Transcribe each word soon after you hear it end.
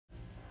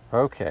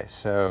Okay,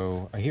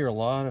 so I hear a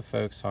lot of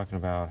folks talking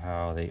about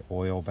how the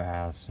oil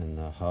baths and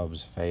the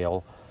hubs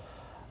fail.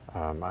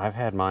 I've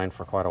had mine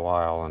for quite a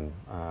while, and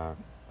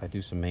I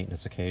do some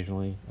maintenance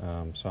occasionally.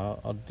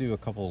 So I'll do a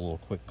couple of little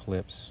quick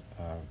clips.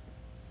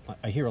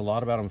 I hear a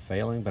lot about them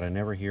failing, but I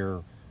never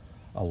hear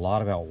a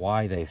lot about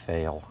why they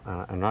fail.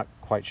 I'm not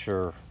quite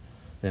sure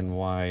then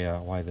why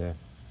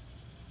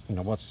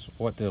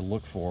what to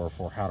look for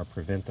how to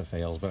prevent the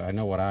fails. But I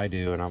know what I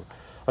do, and I'll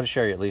just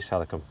share you at least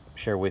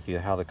share with you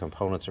how the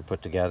components are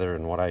put together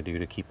and what I do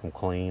to keep them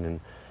clean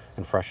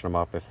and freshen them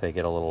up if they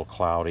get a little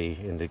cloudy,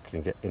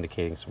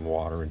 indicating some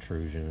water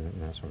intrusion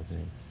and that sort of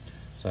thing.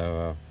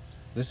 So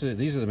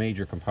these are the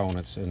major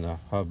components in the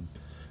hub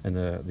and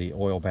the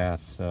oil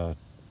bath. I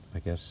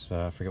guess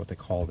I forget what they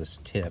call this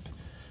tip,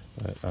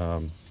 but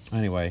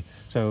anyway,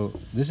 so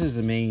this is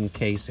the main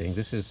casing.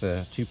 This is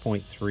a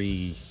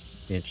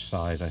 2.3-inch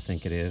size, I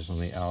think it is, on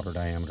the outer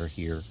diameter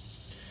here,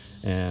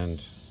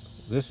 and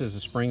this is the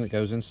spring that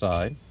goes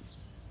inside.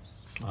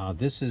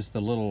 This is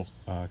the little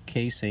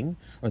casing,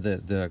 or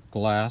the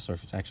glass, or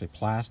if it's actually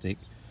plastic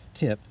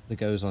tip that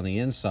goes on the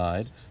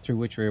inside, through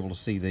which you're able to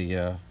see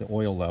the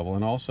oil level.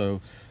 And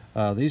also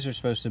these are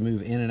supposed to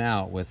move in and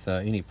out with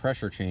any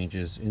pressure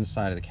changes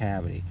inside of the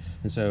cavity.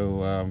 And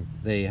so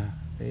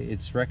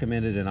it's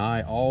recommended, and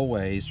I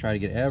always try to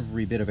get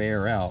every bit of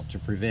air out to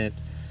prevent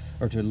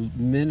or to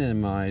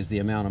minimize the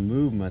amount of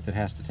movement that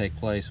has to take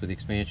place with the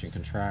expansion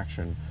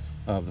contraction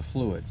of the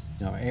fluid.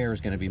 Now, air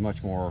is going to be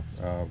much more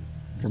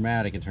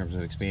dramatic in terms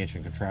of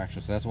expansion contraction,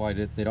 so that's why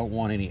they don't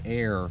want any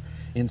air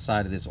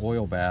inside of this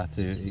oil bath.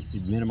 It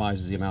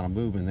minimizes the amount of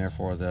movement,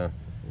 therefore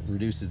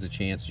reduces the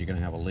chance you're going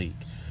to have a leak.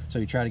 So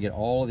you try to get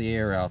all of the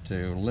air out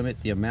to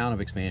limit the amount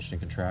of expansion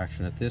and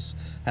contraction that this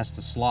has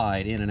to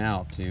slide in and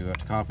out to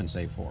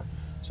compensate for.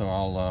 So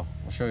I'll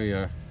show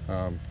you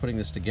putting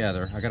this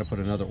together. I got to put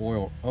another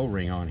oil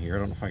O-ring on here. I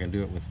don't know if I can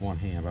do it with one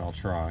hand, but I'll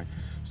try.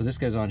 So this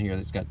goes on here.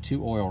 It's got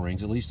 2 oil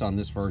rings, at least on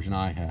this version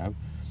I have.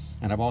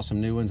 And I bought some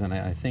new ones, and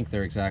I think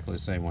they're exactly the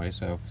same way.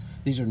 So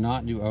these are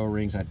not new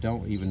O-rings. I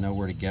don't even know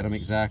where to get them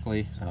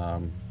exactly.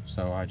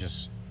 So I'm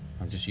just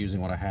using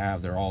what I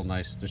have. They're all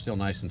nice. They're still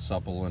nice and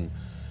supple, and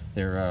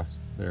they're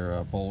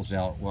bulged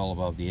out well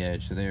above the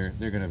edge. So they're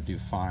going to do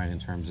fine in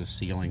terms of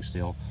sealing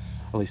still.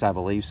 At least I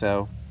believe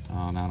so.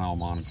 And I'll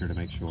monitor to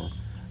make sure.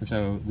 And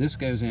so this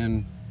goes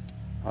in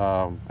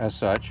as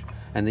such,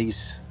 and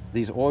these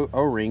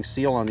O-rings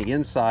seal on the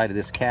inside of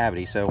this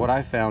cavity. So what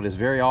I found is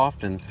very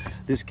often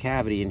this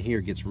cavity in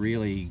here gets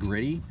really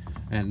gritty,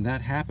 and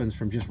that happens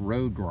from just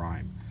road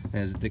grime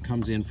that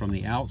comes in from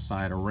the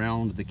outside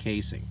around the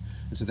casing.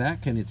 And so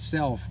that can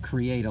itself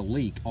create a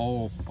leak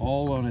all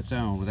on its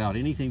own without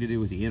anything to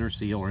do with the inner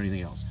seal or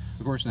anything else.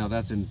 Of course, now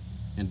that's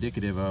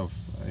indicative of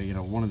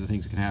one of the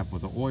things that can happen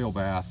with an oil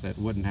bath that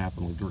wouldn't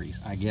happen with grease.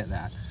 I get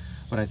that,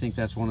 but I think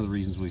that's one of the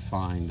reasons we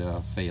find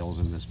fails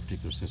in this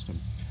particular system.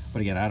 But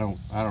again, I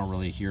don't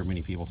really hear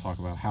many people talk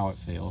about how it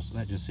fails.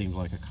 That just seems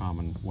like a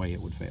common way it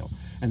would fail.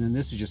 And then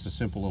this is just a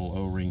simple little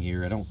O-ring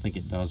here. I don't think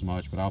it does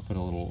much, but I'll put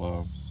a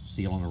little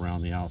sealant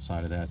around the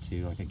outside of that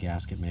too, like a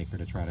gasket maker,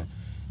 to try to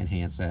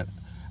enhance that.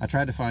 I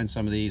tried to find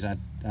some of these. I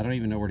don't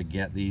even know where to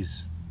get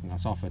these.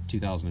 It's off a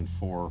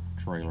 2004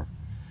 trailer.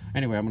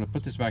 Anyway, I'm going to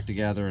put this back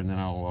together, and then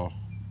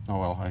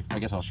I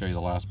guess I'll show you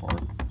the last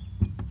part.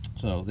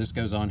 So this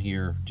goes on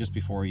here just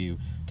before you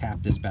tap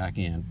this back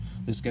in.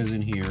 This goes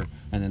in here,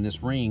 and then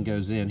this ring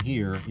goes in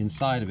here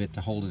inside of it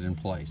to hold it in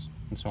place.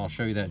 And so I'll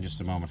show you that in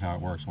just a moment, how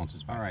it works once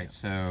it's back. All right,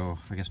 so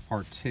I guess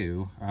part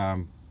 2.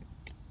 I've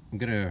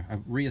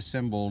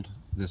reassembled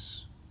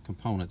this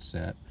component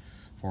set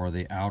for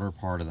the outer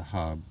part of the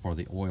hub for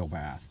the oil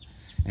bath.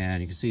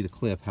 And you can see the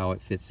clip, how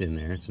it fits in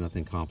there. It's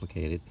nothing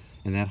complicated.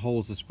 And that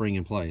holds the spring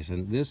in place.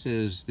 And this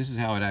is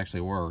how it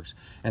actually works.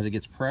 As it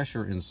gets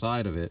pressure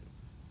inside of it,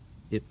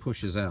 it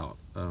pushes out.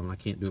 I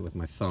can't do it with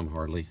my thumb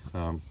hardly.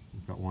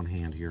 I've got one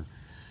hand here.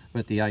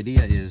 But the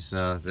idea is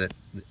that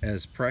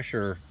as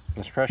pressure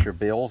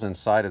builds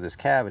inside of this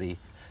cavity,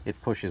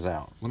 it pushes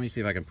out. Let me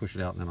see if I can push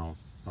it out, and then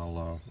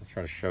I'll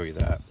try to show you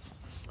that.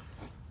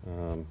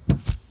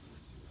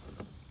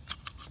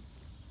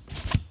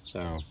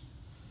 So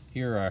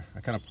here I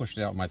kind of pushed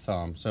it out with my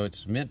thumb. So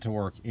it's meant to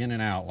work in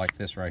and out like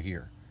this right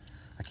here.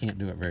 I can't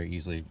do it very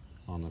easily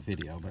on the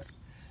video, but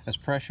as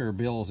pressure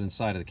builds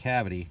inside of the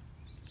cavity,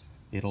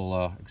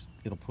 it'll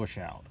push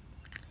out.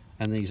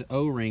 And these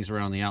O-rings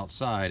around the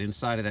outside,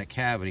 inside of that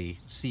cavity,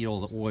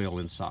 seal the oil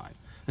inside.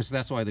 And so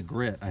that's why the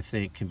grit, I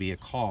think, can be a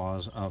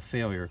cause of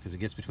failure, because it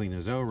gets between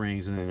those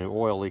O-rings, and then the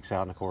oil leaks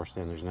out, and of course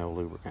then there's no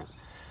lubricant.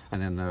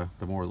 And then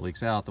the more it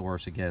leaks out, the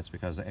worse it gets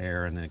because of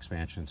air and then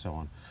expansion and so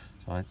on.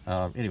 So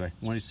anyway,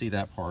 I want to see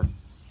that part.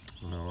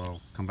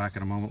 I'll come back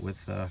in a moment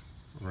with the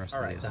rest of this.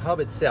 All right, the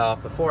hub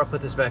itself, before I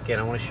put this back in,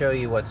 I want to show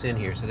you what's in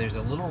here. So there's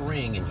a little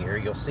ring in here.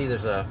 You'll see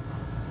there's a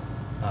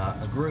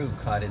groove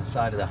cut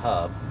inside of the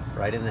hub,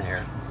 right in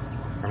there.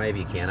 Or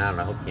maybe you can, I don't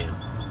know, I hope you can.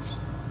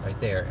 Right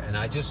there. And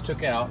I just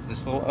took out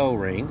this little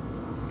O-ring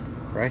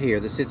right here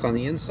that sits on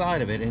the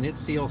inside of it, and it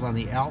seals on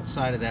the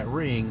outside of that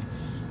ring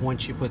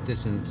once you put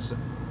this in,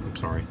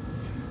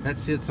 that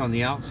sits on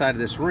the outside of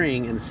this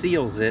ring and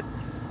seals it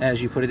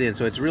as you put it in.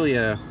 So it's really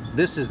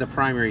this is the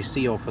primary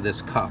seal for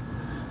this cup.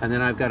 And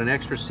then I've got an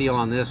extra seal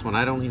on this one.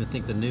 I don't even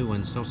think the new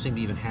ones don't seem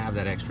to even have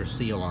that extra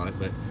seal on it,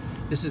 but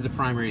this is the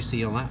primary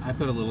seal. I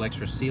put a little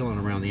extra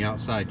sealant around the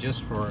outside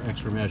just for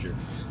extra measure.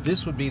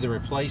 This would be the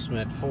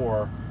replacement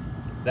for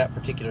that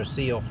particular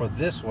seal for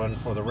this one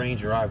for the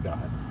Ranger I've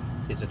got.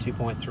 It's a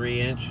 2.3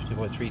 inch,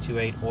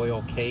 2.328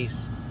 oil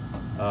case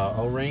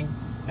O-ring.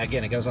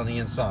 Again, it goes on the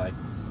inside.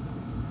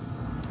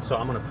 So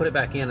I'm going to put it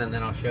back in and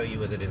then I'll show you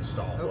with it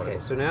installed. Okay,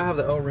 so now I have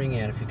the O-ring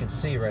in. If you can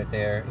see right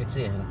there, it's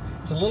in.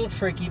 It's a little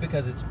tricky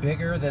because it's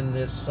bigger than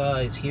this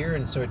size here,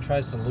 and so it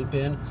tries to loop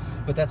in.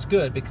 But that's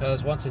good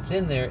because once it's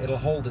in there, it'll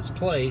hold its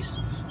place.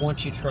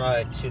 Once you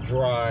try to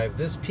drive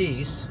this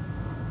piece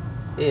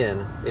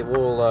in, it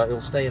will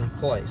stay in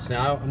place.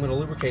 Now I'm going to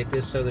lubricate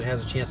this so that it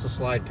has a chance to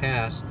slide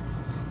past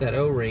that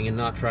O-ring and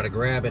not try to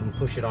grab it and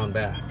push it on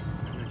back.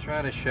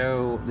 Try to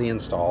show the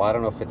install. I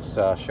don't know if it's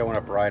showing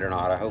up right or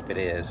not. I hope it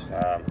is,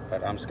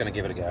 but I'm just going to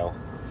give it a go.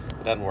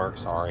 If it doesn't work,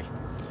 sorry.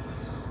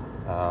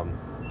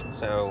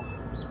 So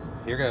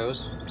here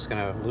goes. I'm just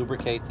going to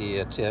lubricate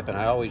the tip, and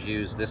I always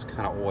use this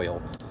kind of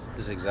oil.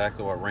 This is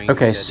exactly what Ranger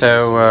Okay,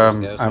 so I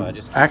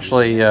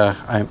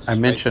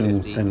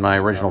mentioned 50. in my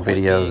original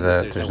video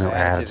that there's no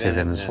additive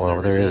in this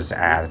oil. There is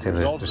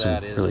additive. There's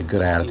some really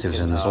good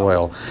additives in this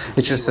oil.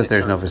 It's just that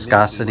there's no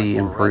viscosity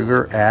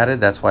improver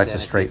added. That's why it's a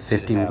straight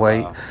 50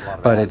 weight,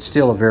 but it's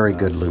still a very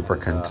good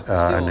lubricant,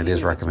 and it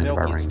is recommended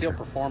by Ranger. It's still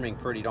performing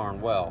pretty darn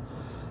well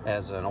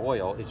as an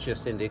oil. It's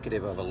just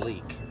indicative of a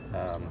leak,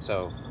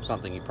 so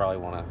something you probably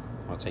want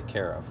to take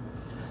care of.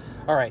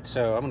 All right,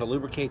 so I'm going to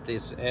lubricate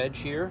this edge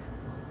here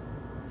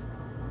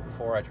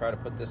before I try to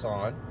put this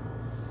on.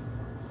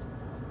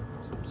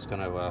 So I'm just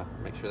going to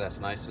make sure that's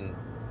nice and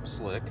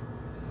slick.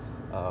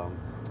 I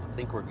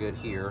think we're good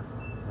here,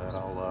 but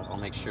I'll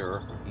make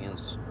sure.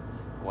 Ian's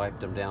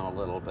wiped them down a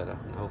little, but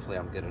hopefully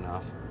I'm good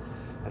enough.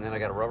 And then I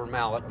got a rubber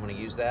mallet. I'm going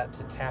to use that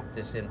to tap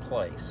this in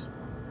place.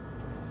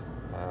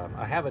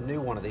 I have a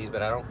new one of these,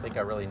 but I don't think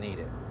I really need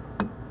it.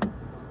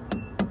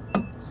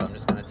 So I'm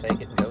just going to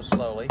take it and go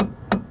slowly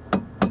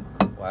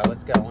while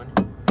it's going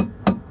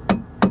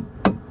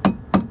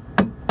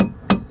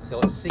till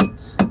it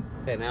seats.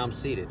 Okay, now I'm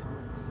seated.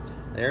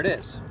 There it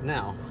is.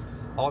 Now,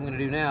 all I'm going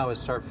to do now is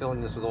start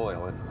filling this with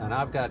oil. And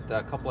I've got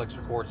a couple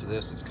extra quarts of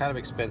this. It's kind of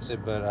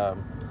expensive, but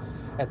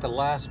at the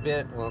last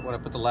bit, when I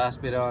put the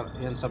last bit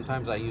in,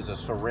 sometimes I use a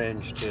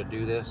syringe to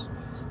do this.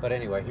 But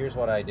anyway, here's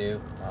what I do,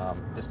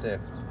 just to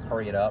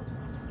hurry it up.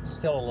 It's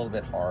still a little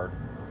bit hard.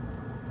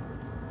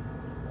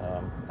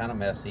 Kind of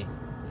messy,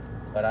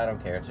 but I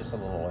don't care. It's just a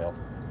little oil.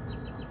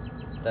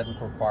 Doesn't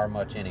require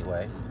much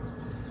anyway.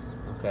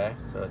 Okay,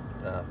 so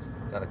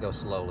got to go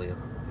slowly a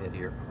bit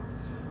here.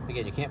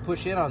 Again, you can't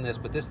push in on this,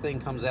 but this thing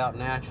comes out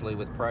naturally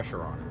with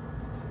pressure on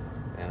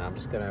it. And I'm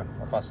just gonna,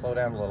 if I slow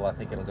down a little, I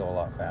think it'll go a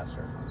lot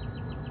faster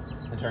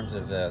in terms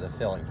of the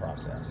filling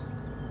process.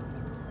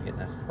 You get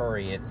in a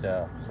hurry, it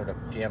sort of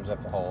jams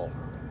up the hole,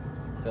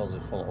 fills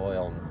it full of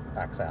oil, and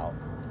backs out.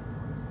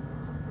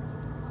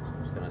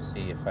 I'm just gonna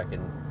see if I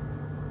can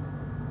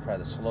try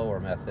the slower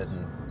method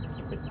and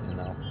keep it,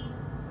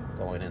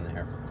 going in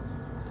there.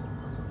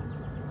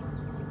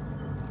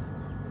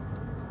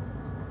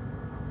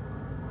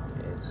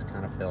 Okay, it's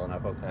kind of filling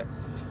up. Okay,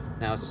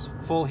 now it's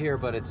full here,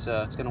 but it's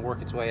going to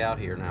work its way out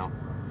here now.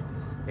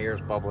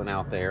 Air's bubbling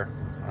out there.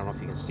 I don't know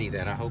if you can see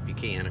that. I hope you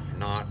can. If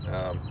not,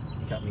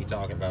 you got me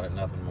talking about it,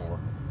 nothing more.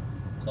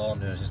 So all I'm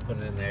doing is just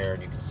putting it in there,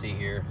 and you can see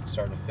here it's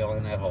starting to fill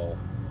in that hole.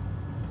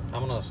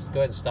 I'm going to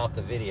go ahead and stop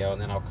the video,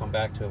 and then I'll come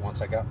back to it once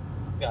I got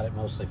it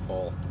mostly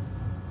full.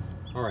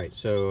 All right,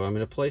 so I'm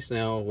in a place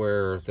now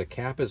where the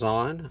cap is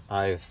on.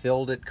 I've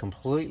filled it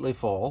completely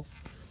full.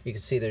 You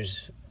can see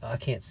I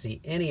can't see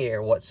any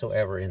air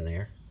whatsoever in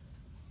there.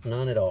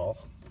 None at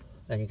all.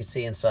 And you can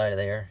see inside of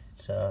there,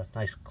 it's a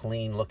nice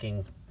clean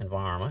looking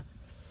environment.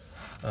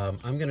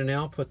 I'm gonna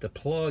now put the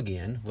plug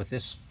in with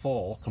this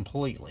full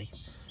completely.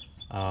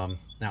 Now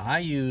I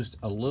used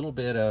a little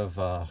bit of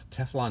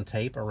Teflon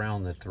tape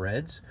around the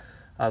threads.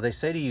 They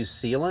say to use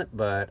sealant,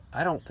 but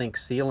I don't think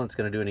sealant's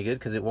going to do any good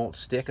because it won't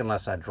stick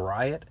unless I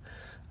dry it,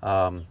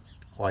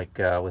 like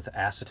with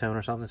acetone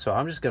or something. So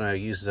I'm just going to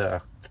use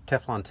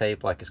Teflon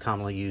tape like is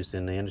commonly used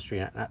in the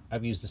industry.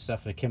 I've used this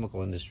stuff in the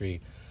chemical industry,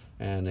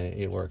 and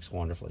it works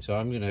wonderfully. So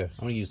I'm gonna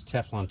use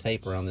Teflon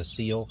tape around the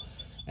seal,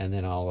 and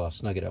then I'll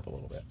snug it up a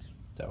little bit.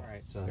 So, all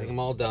right, so I think I'm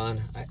all done.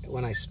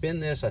 When I spin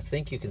this, I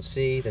think you can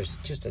see there's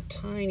just a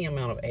tiny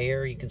amount of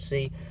air. You can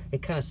see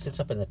it kind of sits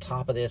up in the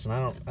top of this, and I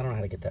don't know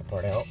how to get that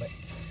part out, but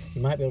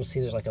you might be able to see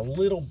there's like a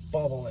little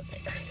bubble in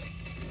there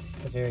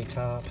at the very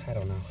top. I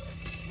don't know.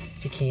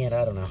 If you can't,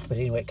 I don't know. But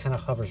anyway, it kind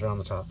of hovers around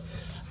the top.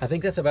 I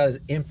think that's about as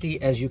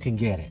empty as you can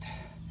get it.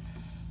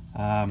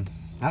 I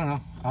don't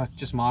know. I'll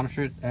just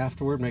monitor it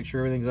afterward, make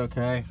sure everything's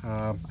okay.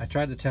 I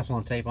tried the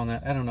Teflon tape on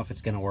that. I don't know if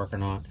it's going to work or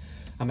not.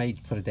 I may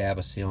put a dab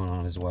of sealant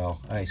on as well.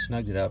 I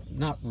snugged it up,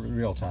 not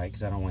real tight,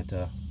 because I don't want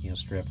it to,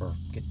 strip or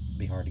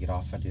be hard to get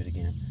off if I do it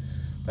again.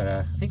 But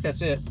I think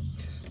that's it.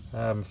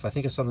 If I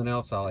think of something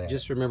else, I'll add.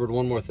 Just remembered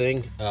one more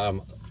thing.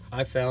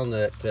 I found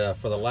that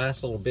for the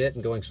last little bit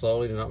and going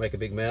slowly to not make a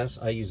big mess,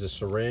 I use a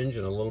syringe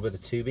and a little bit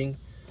of tubing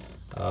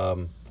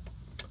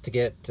to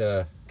get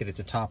it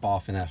to top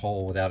off in that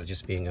hole without it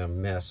just being a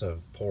mess of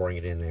pouring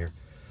it in there.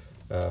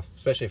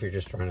 Especially if you're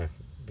just trying to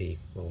be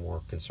a little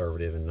more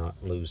conservative and not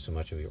lose so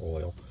much of your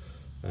oil.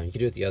 You can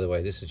do it the other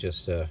way. This is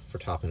just for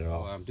topping it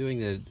off. I'm doing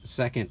the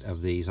second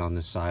of these on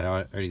this side. I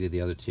already did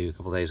the other two a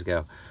couple days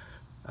ago.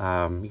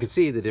 You can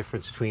see the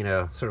difference between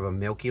a sort of a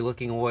milky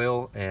looking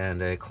oil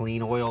and a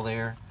clean oil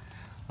there.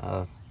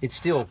 It's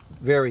still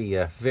very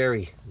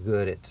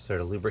good at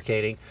sort of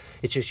lubricating.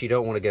 It's just you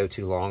don't want to go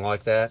too long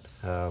like that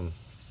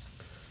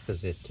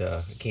because it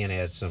can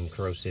add some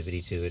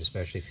corrosivity to it,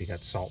 especially if you got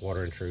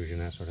saltwater intrusion,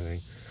 that sort of thing.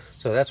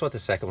 So that's what the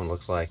second one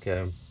looks like.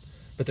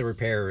 But the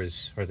repair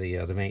or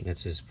the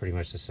maintenance is pretty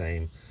much the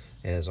same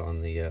as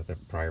on the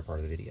prior part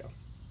of the video.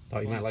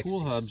 Thought you might like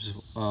tool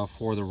hubs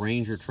for the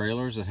Ranger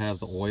trailers that have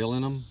the oil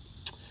in them.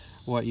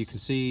 What you can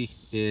see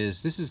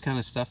is this is kind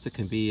of stuff that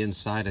can be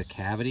inside a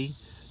cavity.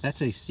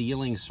 That's a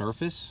sealing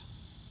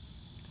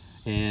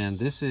surface, and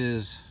this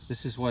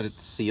is what it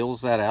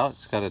seals that out.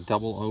 It's got a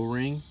double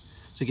O-ring.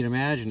 So you can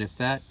imagine if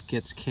that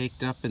gets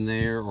caked up in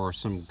there, or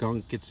some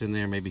gunk gets in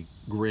there, maybe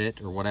grit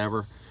or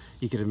whatever,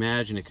 you could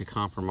imagine it could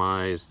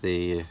compromise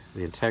the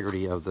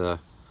integrity of the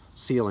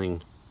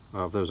sealing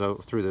of those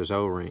through those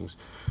O-rings,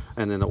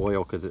 and then the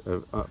oil could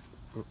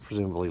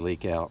presumably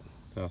leak out.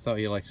 So I thought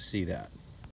you'd like to see that.